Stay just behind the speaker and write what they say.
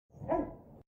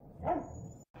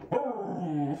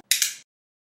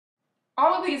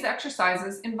All of these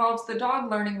exercises involves the dog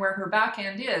learning where her back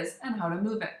end is and how to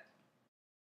move it.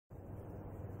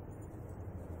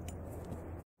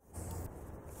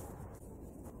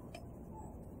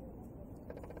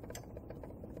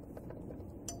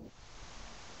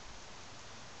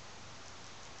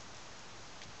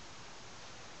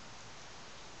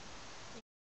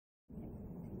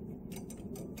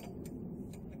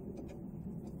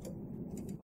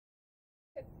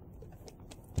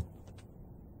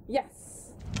 Yes.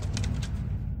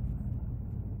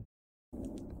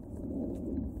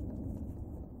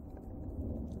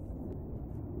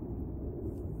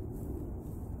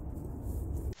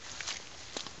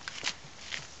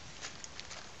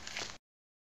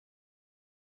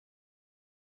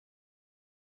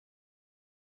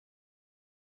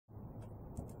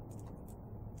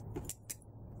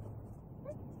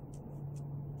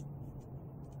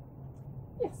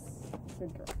 Yes.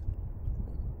 Good girl.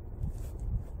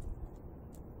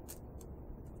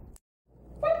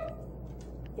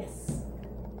 Yes.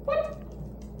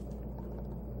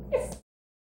 Yes.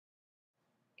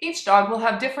 Each dog will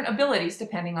have different abilities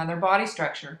depending on their body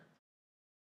structure.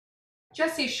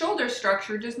 Jessie's shoulder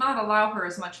structure does not allow her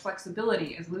as much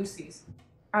flexibility as Lucy's.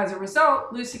 As a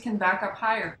result, Lucy can back up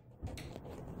higher.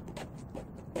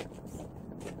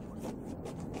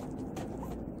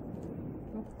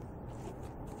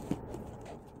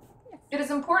 It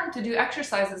is important to do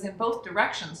exercises in both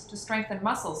directions to strengthen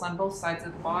muscles on both sides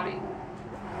of the body.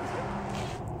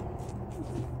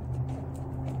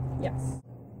 Yes.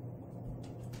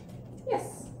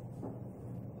 Yes.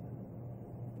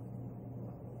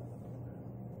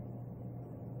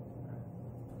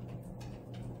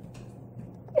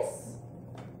 Yes.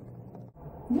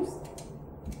 Yes.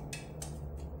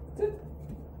 Good.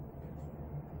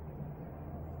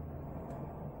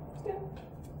 Good.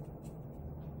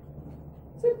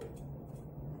 Good.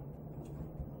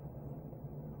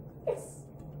 Yes.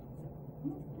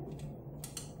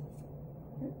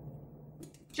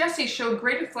 Jessie showed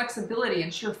greater flexibility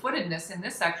and sure-footedness in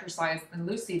this exercise than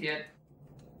Lucy did.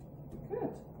 Good.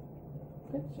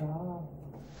 Good job.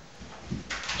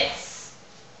 Yes.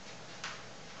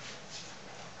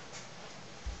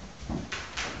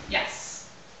 Yes.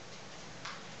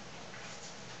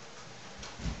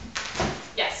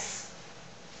 Yes.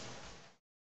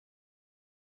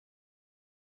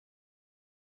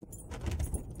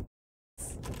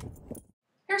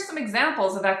 Here's some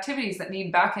examples of activities that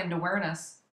need back-end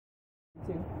awareness.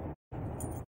 Two.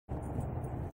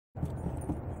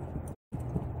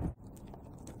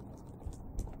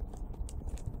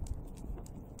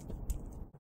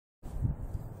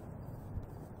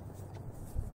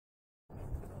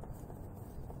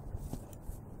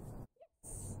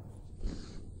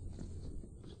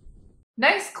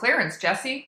 Nice clearance,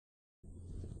 Jessie.